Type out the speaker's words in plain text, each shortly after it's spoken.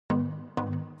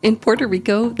In Puerto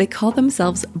Rico, they call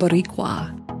themselves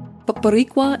Boricua. But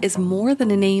Boricua is more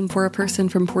than a name for a person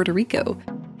from Puerto Rico.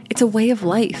 It's a way of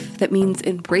life that means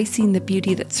embracing the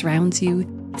beauty that surrounds you,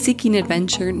 seeking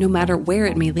adventure no matter where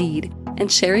it may lead,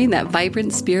 and sharing that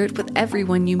vibrant spirit with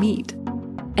everyone you meet.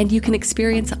 And you can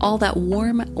experience all that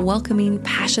warm, welcoming,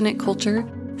 passionate culture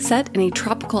set in a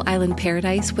tropical island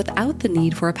paradise without the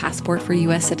need for a passport for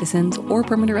U.S. citizens or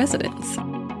permanent residents.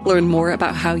 Learn more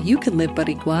about how you can live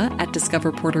Boricua at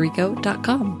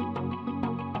discoverpuertorico.com.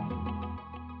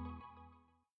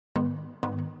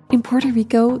 In Puerto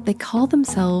Rico, they call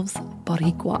themselves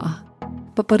Boricua.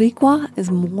 But Boricua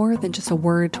is more than just a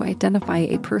word to identify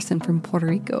a person from Puerto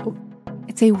Rico.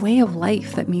 It's a way of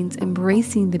life that means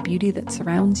embracing the beauty that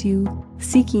surrounds you,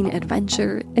 seeking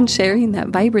adventure, and sharing that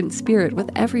vibrant spirit with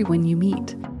everyone you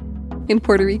meet. In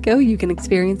Puerto Rico, you can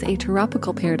experience a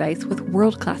tropical paradise with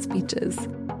world-class beaches.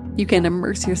 You can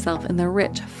immerse yourself in the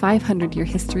rich 500-year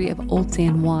history of Old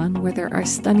San Juan, where there are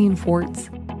stunning forts,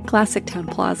 classic town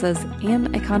plazas, and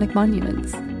iconic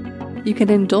monuments. You can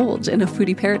indulge in a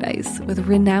foodie paradise with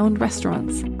renowned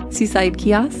restaurants, seaside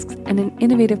kiosks, and an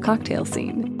innovative cocktail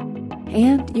scene.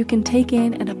 And you can take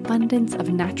in an abundance of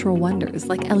natural wonders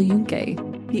like El Yunque,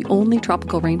 the only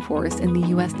tropical rainforest in the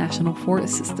U.S. National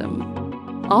Forest System,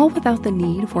 all without the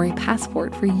need for a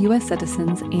passport for U.S.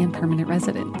 citizens and permanent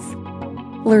residents.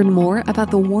 Learn more about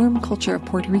the warm culture of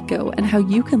Puerto Rico and how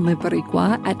you can live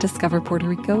Boricua at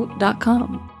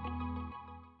discoverpuertorico.com.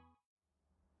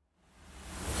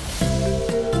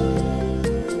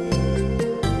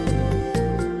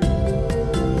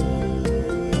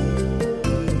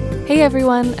 Hey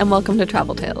everyone, and welcome to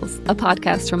Travel Tales, a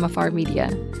podcast from Afar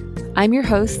Media. I'm your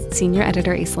host, Senior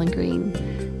Editor Aislinn Green,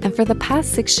 and for the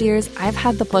past 6 years, I've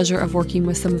had the pleasure of working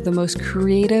with some of the most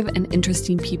creative and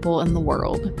interesting people in the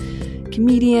world.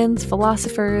 Comedians,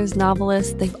 philosophers,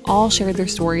 novelists, they've all shared their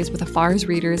stories with Afar's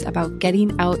readers about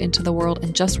getting out into the world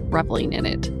and just reveling in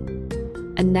it.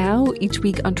 And now, each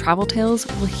week on Travel Tales,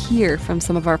 we'll hear from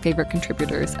some of our favorite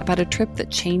contributors about a trip that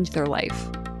changed their life.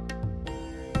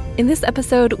 In this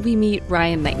episode, we meet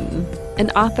Ryan Knighton,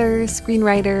 an author,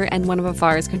 screenwriter, and one of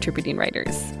Afar's contributing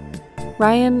writers.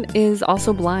 Ryan is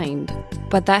also blind,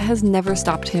 but that has never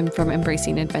stopped him from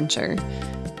embracing adventure.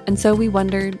 And so we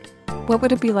wondered, what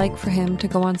would it be like for him to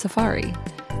go on safari?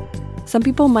 Some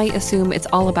people might assume it's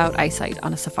all about eyesight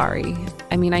on a safari.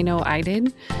 I mean, I know I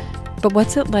did. But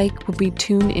what's it like when we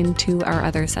tune into our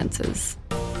other senses?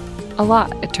 A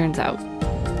lot, it turns out.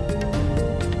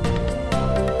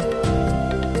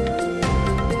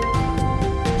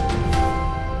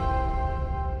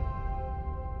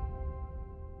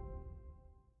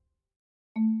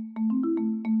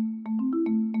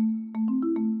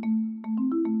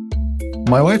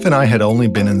 My wife and I had only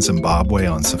been in Zimbabwe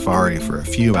on safari for a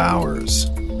few hours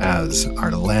as our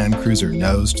Land Cruiser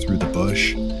nosed through the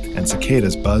bush and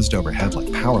cicadas buzzed overhead like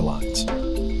power lines.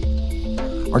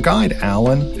 Our guide,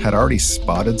 Alan, had already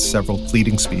spotted several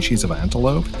fleeting species of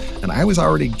antelope, and I was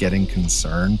already getting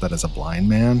concerned that as a blind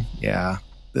man,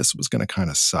 this was going to kind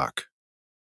of suck.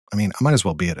 I mean, I might as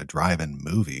well be at a drive-in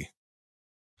movie.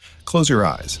 Close your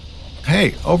eyes.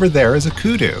 Hey, over there is a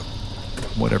kudu.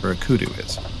 Whatever a kudu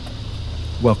is.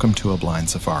 Welcome to a blind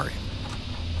safari.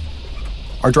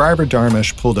 Our driver,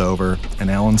 Dharmesh, pulled over, and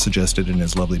Alan suggested in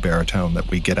his lovely baritone that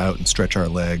we get out and stretch our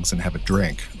legs and have a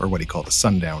drink, or what he called a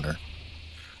sundowner.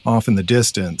 Off in the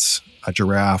distance, a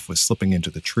giraffe was slipping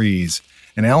into the trees,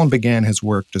 and Alan began his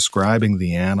work describing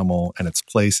the animal and its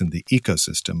place in the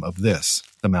ecosystem of this,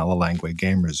 the Malalangue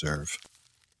Game Reserve.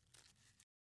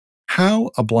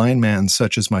 How a blind man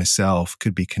such as myself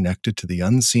could be connected to the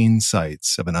unseen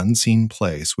sights of an unseen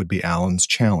place would be Alan's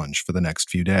challenge for the next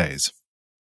few days.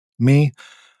 Me,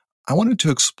 I wanted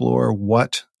to explore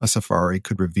what a safari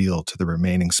could reveal to the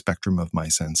remaining spectrum of my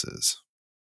senses.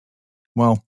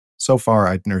 Well, so far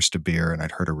I'd nursed a beer and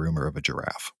I'd heard a rumor of a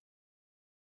giraffe.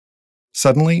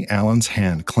 Suddenly, Alan's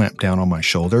hand clamped down on my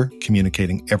shoulder,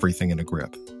 communicating everything in a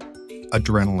grip.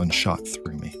 Adrenaline shot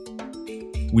through me.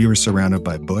 We were surrounded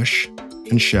by bush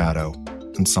and shadow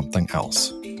and something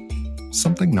else.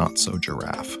 Something not so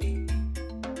giraffe.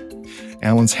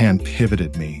 Alan's hand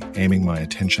pivoted me, aiming my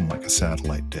attention like a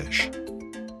satellite dish.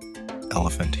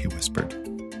 Elephant, he whispered.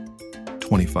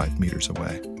 25 meters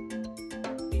away.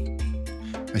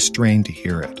 I strained to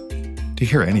hear it. To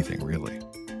hear anything, really.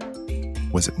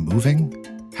 Was it moving?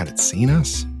 Had it seen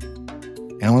us?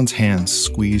 Alan's hand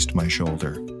squeezed my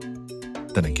shoulder.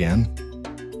 Then again,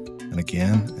 and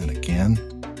again, and again,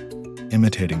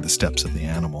 imitating the steps of the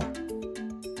animal.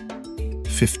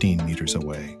 15 meters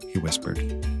away, he whispered.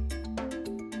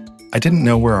 I didn't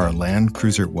know where our Land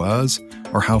Cruiser was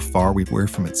or how far we were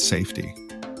from its safety.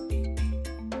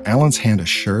 Alan's hand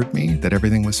assured me that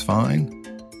everything was fine,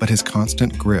 but his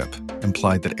constant grip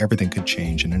implied that everything could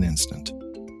change in an instant.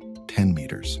 10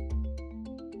 meters.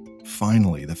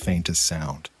 Finally, the faintest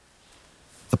sound.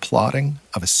 The plodding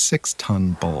of a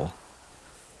 6-ton bull.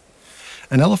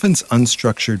 An elephant's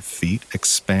unstructured feet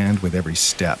expand with every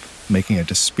step, making a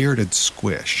dispirited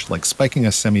squish, like spiking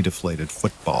a semi-deflated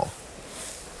football.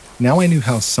 Now I knew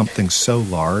how something so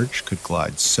large could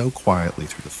glide so quietly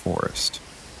through the forest.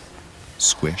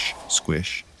 Squish,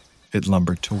 squish, it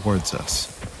lumbered towards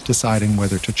us, deciding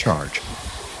whether to charge.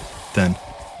 Then,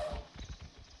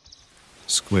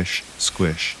 squish,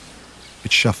 squish,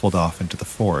 it shuffled off into the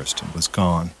forest and was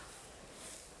gone.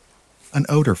 An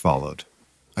odor followed.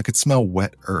 I could smell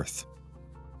wet earth.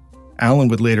 Alan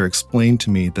would later explain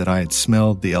to me that I had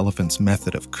smelled the elephant's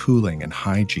method of cooling and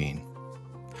hygiene.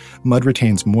 Mud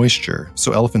retains moisture,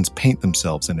 so elephants paint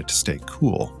themselves in it to stay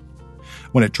cool.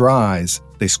 When it dries,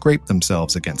 they scrape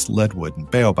themselves against leadwood and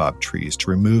baobab trees to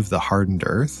remove the hardened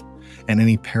earth and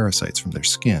any parasites from their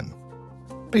skin.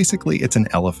 Basically, it's an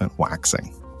elephant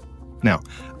waxing. Now,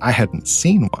 I hadn't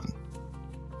seen one,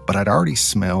 but I'd already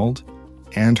smelled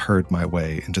and heard my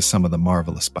way into some of the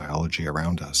marvelous biology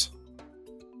around us.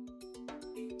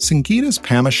 Singita's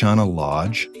Pamashana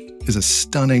Lodge is a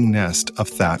stunning nest of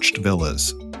thatched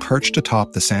villas perched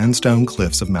atop the sandstone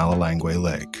cliffs of Malalangwe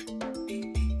Lake.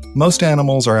 Most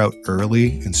animals are out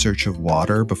early in search of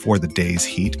water before the day's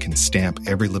heat can stamp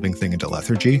every living thing into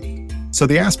lethargy, so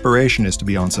the aspiration is to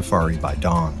be on safari by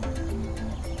dawn.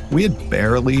 We had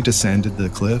barely descended the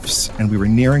cliffs, and we were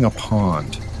nearing a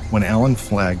pond when Alan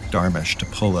flagged Dharmesh to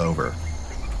pull over.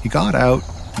 He got out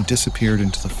and disappeared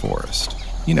into the forest,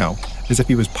 as if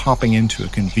he was popping into a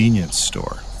convenience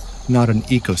store, not an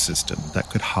ecosystem that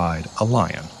could hide a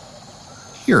lion.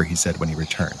 "Here," he said when he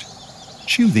returned.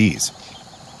 "Chew these."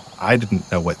 I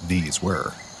didn't know what these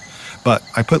were, but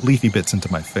I put leafy bits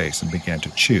into my face and began to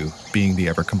chew, being the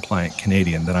ever-compliant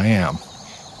Canadian that I am.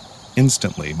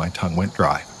 Instantly, my tongue went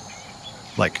dry.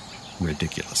 Like,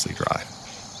 ridiculously dry.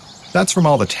 "That's from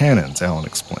all the tannins," Alan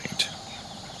explained.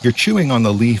 "You're chewing on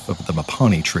the leaf of the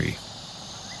mapani tree.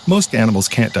 Most animals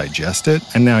can't digest it,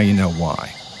 and now you know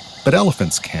why. But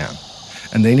elephants can,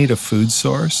 and they need a food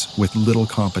source with little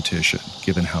competition,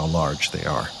 given how large they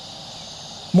are."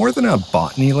 More than a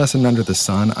botany lesson under the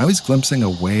sun, I was glimpsing a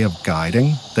way of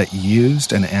guiding that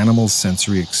used an animal's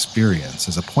sensory experience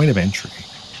as a point of entry.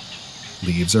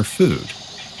 Leaves are food,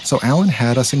 so Alan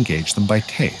had us engage them by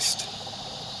taste.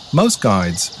 Most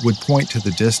guides would point to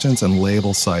the distance and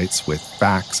label sites with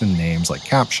facts and names like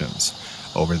captions.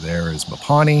 "Over there is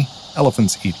mapani,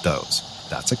 elephants eat those.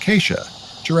 That's acacia,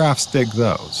 giraffes dig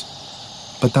those."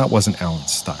 But that wasn't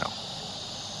Alan's style.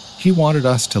 He wanted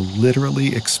us to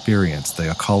literally experience the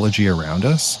ecology around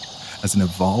us as an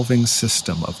evolving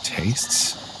system of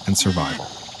tastes and survival.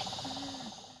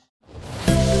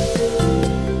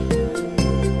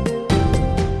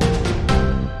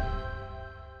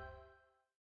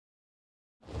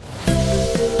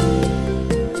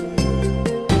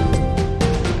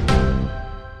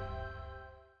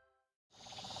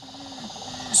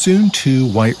 Soon 2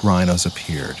 white rhinos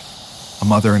appeared, a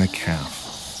mother and a calf.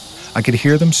 I could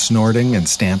hear them snorting and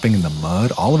stamping in the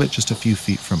mud, all of it just a few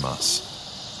feet from us.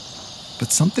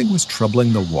 But something was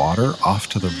troubling the water off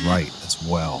to the right as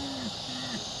well.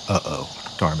 "Uh-oh,"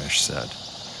 Dharmesh said,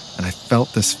 and I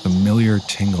felt this familiar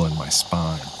tingle in my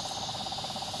spine.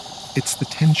 It's the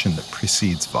tension that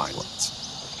precedes violence.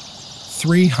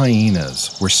 3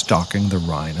 hyenas were stalking the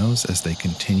rhinos as they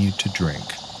continued to drink,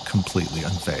 completely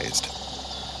unfazed.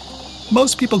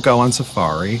 Most people go on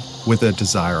safari with a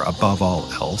desire above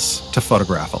all else to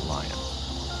photograph a lion.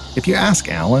 If you ask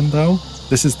Alan, though,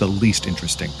 this is the least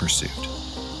interesting pursuit.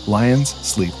 Lions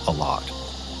sleep a lot.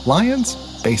 Lions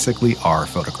basically are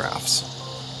photographs.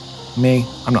 Me,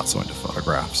 I'm not so into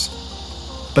photographs.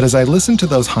 But as I listened to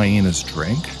those hyenas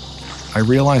drink, I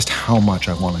realized how much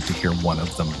I wanted to hear one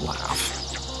of them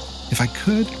laugh. If I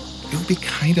could, it would be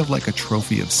kind of like a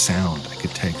trophy of sound I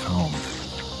could take home.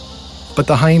 But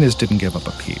the hyenas didn't give up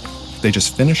a peep. They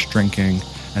just finished drinking,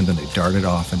 and then they darted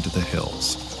off into the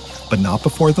hills. But not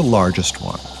before the largest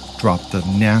one dropped the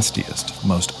nastiest,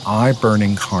 most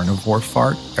eye-burning carnivore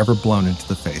fart ever blown into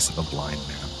the face of a blind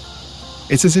man.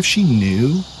 It's as if she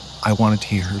knew I wanted to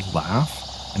hear her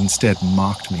laugh, and instead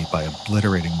mocked me by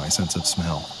obliterating my sense of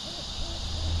smell.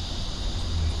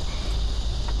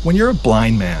 When you're a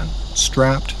blind man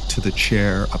strapped to the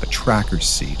chair of a tractor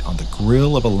seat on the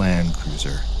grill of a Land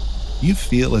Cruiser, you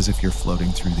feel as if you're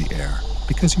floating through the air,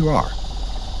 because you are.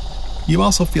 You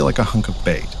also feel like a hunk of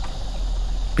bait,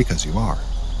 because you are.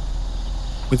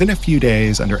 Within a few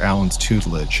days under Alan's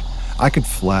tutelage, I could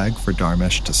flag for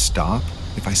Dharmesh to stop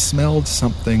if I smelled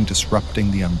something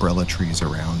disrupting the umbrella trees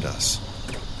around us.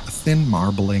 A thin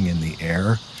marbling in the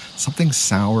air, something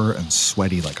sour and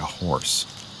sweaty like a horse.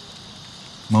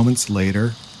 Moments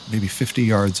later, maybe 50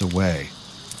 yards away,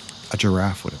 a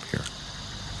giraffe would appear.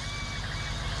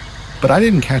 But I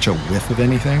didn't catch a whiff of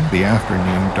anything. The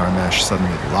afternoon, Dharmesh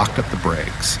suddenly locked up the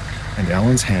brakes, and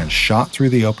Ellen's hand shot through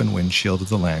the open windshield of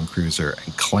the Land Cruiser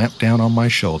and clamped down on my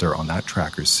shoulder on that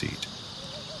tracker's seat.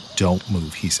 "Don't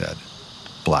move," he said.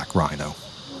 "Black rhino."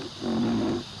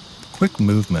 Quick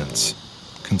movements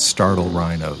can startle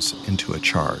rhinos into a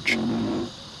charge.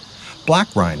 Black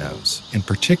rhinos, in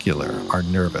particular, are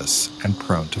nervous and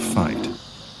prone to fight.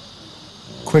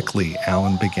 Quickly,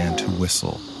 Alan began to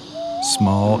whistle,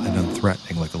 small and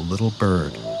unthreatening like a little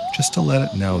bird, just to let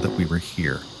it know that we were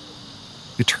here.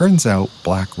 It turns out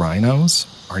black rhinos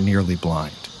are nearly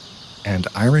blind, and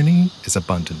irony is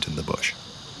abundant in the bush.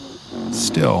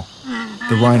 Still,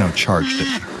 the rhino charged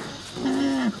at me,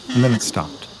 and then it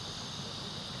stopped.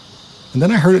 And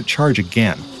then I heard it charge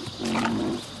again,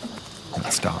 and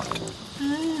it stopped.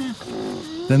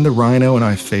 Then the rhino and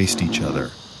I faced each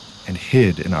other and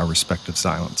hid in our respective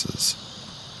silences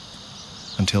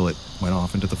until it went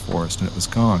off into the forest and it was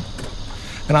gone.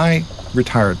 And I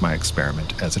retired my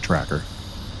experiment as a tracker.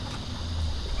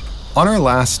 On our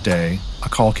last day, a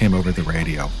call came over the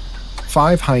radio.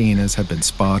 5 hyenas had been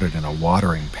spotted in a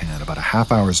watering pan about a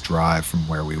half-hour's drive from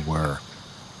where we were.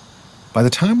 By the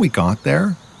time we got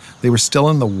there, they were still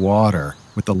in the water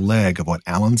with the leg of what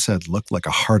Alan said looked like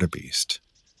a hartebeest.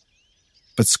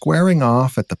 But squaring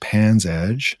off at the pan's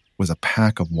edge was a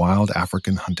pack of wild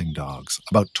African hunting dogs,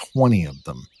 about 20 of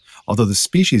them, although the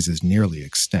species is nearly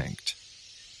extinct.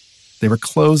 They were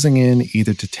closing in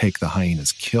either to take the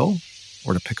hyena's kill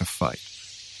or to pick a fight.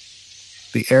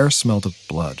 The air smelled of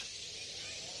blood.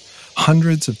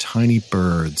 Hundreds of tiny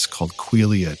birds called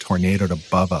quelea tornadoed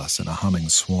above us in a humming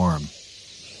swarm.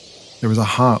 There was a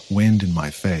hot wind in my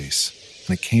face,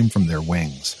 and it came from their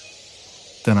wings.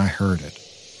 Then I heard it.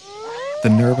 The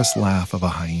nervous laugh of a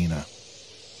hyena.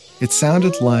 It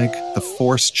sounded like the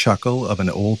forced chuckle of an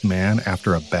old man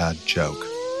after a bad joke.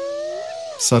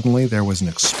 Suddenly there was an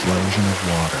explosion of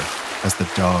water as the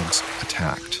dogs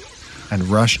attacked and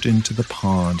rushed into the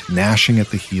pond, gnashing at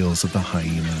the heels of the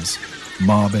hyenas,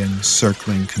 mobbing,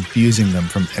 circling, confusing them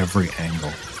from every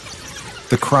angle.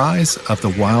 The cries of the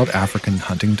wild African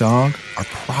hunting dog are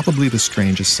probably the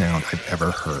strangest sound I've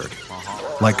ever heard,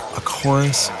 like a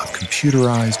chorus of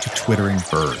computerized twittering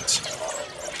birds.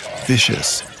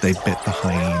 Vicious, they bit the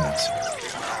hyenas.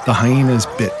 The hyenas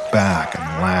bit back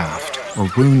and laughed, or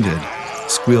wounded,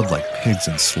 squealed like pigs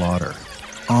in slaughter.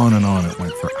 On and on it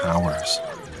went for hours.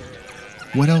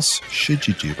 What else should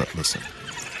you do but listen?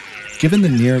 Given the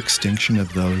near extinction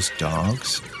of those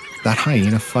dogs, that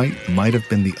hyena fight might have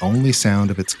been the only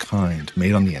sound of its kind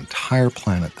made on the entire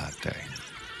planet that day.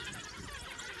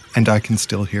 And I can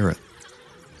still hear it.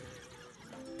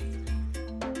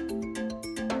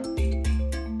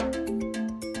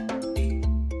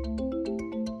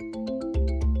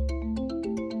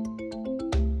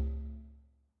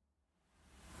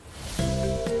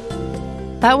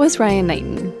 That was Ryan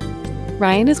Knighton.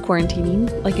 Ryan is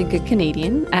quarantining, like a good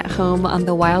Canadian, at home on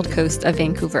the wild coast of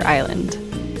Vancouver Island.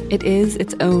 It is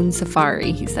its own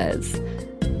safari, he says.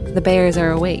 The bears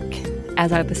are awake,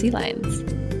 as are the sea lions.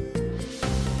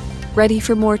 Ready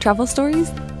for more travel stories?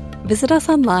 Visit us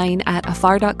online at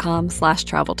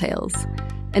afar.com/traveltales.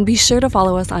 And be sure to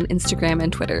follow us on Instagram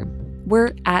and Twitter.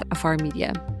 We're at Afar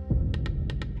Media.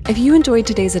 If you enjoyed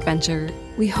today's adventure,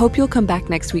 we hope you'll come back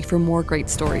next week for more great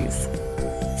stories.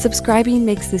 Subscribing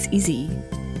makes this easy.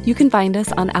 You can find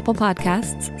us on Apple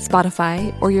Podcasts,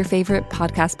 Spotify, or your favorite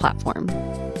podcast platform.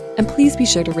 And please be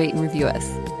sure to rate and review us.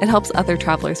 It helps other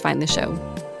travelers find the show.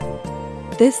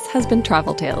 This has been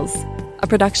Travel Tales, a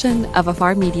production of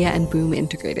Afar Media and Boom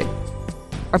Integrated.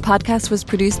 Our podcast was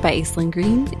produced by Aislinn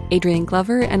Green, Adrian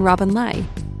Glover, and Robin Lai.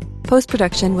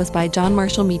 Post-production was by John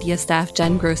Marshall Media staff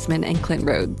Jen Grossman and Clint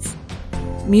Rhodes.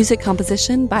 Music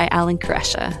composition by Alan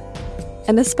Koresha.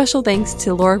 And a special thanks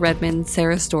to Laura Redmond,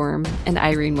 Sarah Storm, and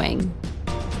Irene Wang.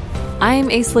 I'm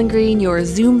Aislinn Green, your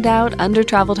zoomed-out,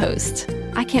 under-traveled host.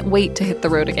 I can't wait to hit the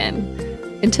road again.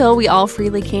 Until we all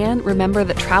freely can, remember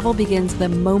that travel begins the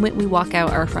moment we walk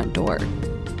out our front door.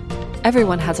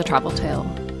 Everyone has a travel tale.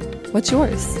 What's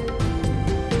yours?